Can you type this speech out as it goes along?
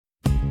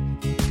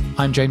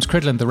I'm James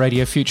Cridland, the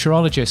radio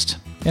futurologist.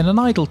 In an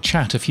idle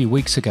chat a few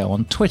weeks ago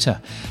on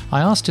Twitter, I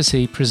asked to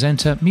see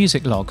presenter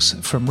music logs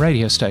from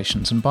radio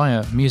stations. And by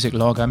a music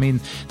log, I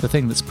mean the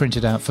thing that's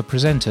printed out for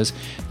presenters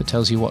that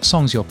tells you what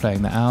songs you're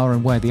playing that hour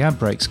and where the ad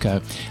breaks go.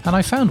 And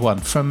I found one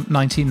from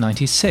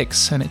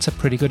 1996, and it's a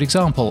pretty good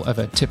example of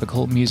a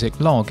typical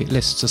music log. It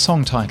lists a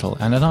song title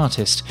and an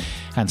artist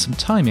and some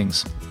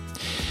timings.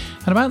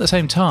 And about the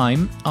same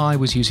time, I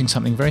was using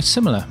something very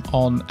similar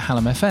on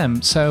Hallam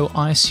FM, so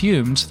I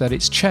assumed that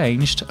it's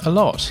changed a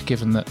lot,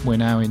 given that we're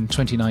now in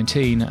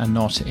 2019 and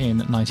not in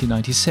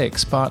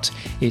 1996, but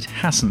it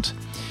hasn't.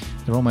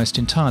 They're almost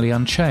entirely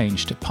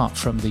unchanged, apart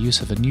from the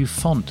use of a new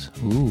font.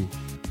 Ooh.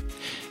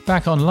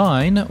 Back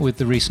online, with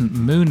the recent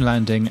moon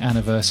landing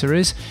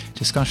anniversaries,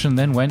 discussion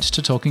then went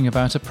to talking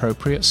about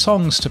appropriate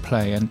songs to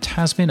play, and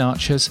Tasmin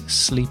Archer's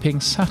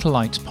Sleeping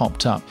Satellite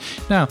popped up.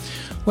 Now,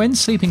 when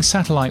Sleeping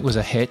Satellite was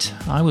a hit,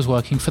 I was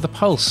working for The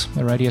Pulse,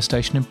 a radio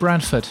station in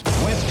Bradford.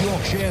 West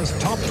Yorkshire's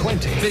Top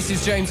 20. This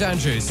is James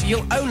Andrews.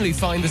 You'll only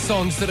find the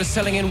songs that are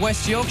selling in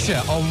West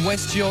Yorkshire on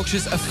West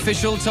Yorkshire's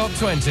official Top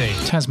 20.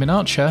 Tasmin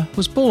Archer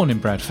was born in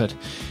Bradford,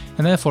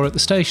 and therefore at the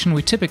station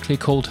we typically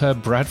called her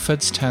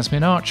Bradford's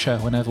Tasmin Archer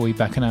whenever we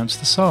back announced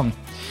the song.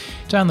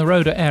 Down the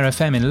road at Air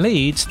FM in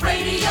Leeds,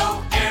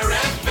 Radio Air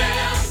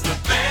FM,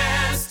 the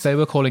best. They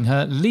were calling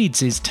her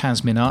Leeds'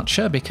 Tasmin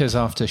Archer because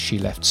after she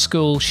left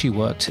school she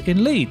worked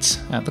in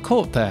Leeds, at the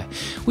court there.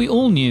 We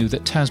all knew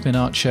that Tasmin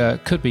Archer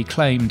could be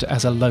claimed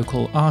as a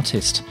local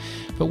artist.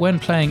 But when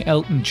playing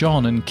Elton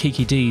John and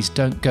Kiki D's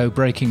Don't Go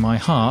Breaking My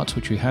Heart,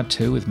 which we had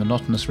to with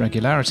monotonous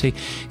regularity,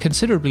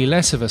 considerably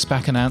less of us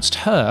back announced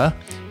her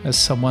as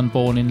someone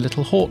born in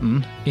Little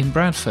Horton in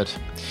Bradford.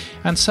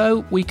 And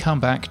so we come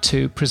back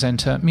to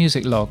presenter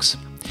music logs.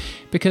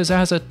 Because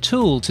as a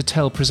tool to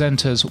tell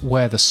presenters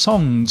where the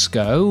songs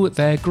go,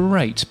 they're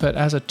great, but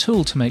as a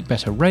tool to make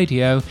better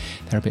radio,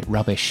 they're a bit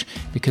rubbish,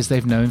 because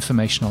they've no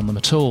information on them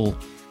at all.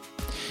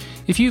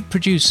 If you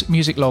produce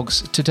music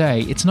logs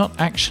today, it's not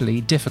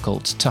actually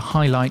difficult to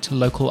highlight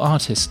local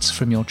artists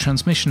from your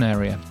transmission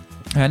area.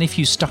 And if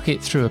you stuck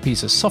it through a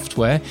piece of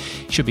software,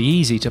 it should be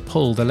easy to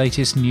pull the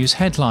latest news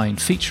headline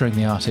featuring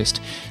the artist,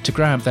 to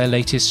grab their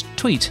latest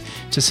tweet,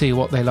 to see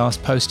what they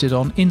last posted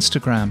on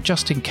Instagram,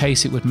 just in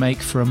case it would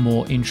make for a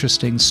more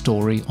interesting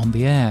story on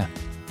the air.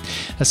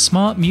 A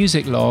smart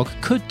music log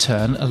could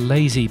turn a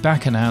lazy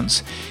back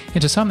announce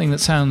into something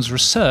that sounds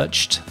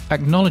researched,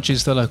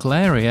 acknowledges the local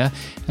area,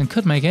 and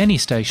could make any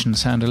station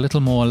sound a little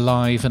more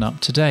live and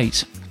up to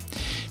date.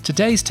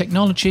 Today's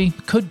technology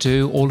could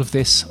do all of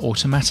this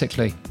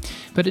automatically,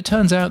 but it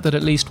turns out that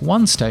at least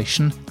one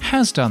station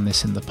has done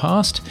this in the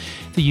past,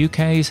 the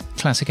UK's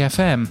Classic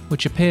FM,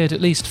 which appeared,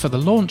 at least for the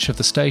launch of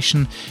the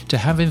station, to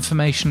have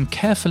information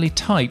carefully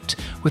typed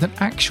with an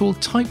actual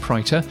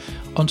typewriter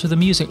onto the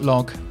music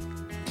log.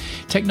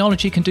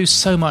 Technology can do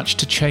so much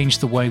to change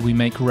the way we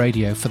make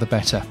radio for the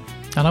better,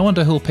 and I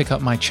wonder who'll pick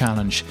up my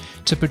challenge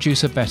to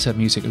produce a better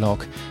music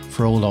log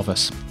for all of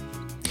us.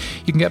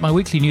 You can get my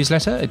weekly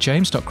newsletter at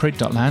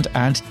james.crid.land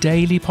and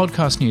daily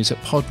podcast news at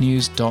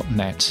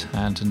podnews.net.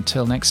 And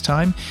until next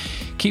time,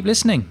 keep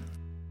listening.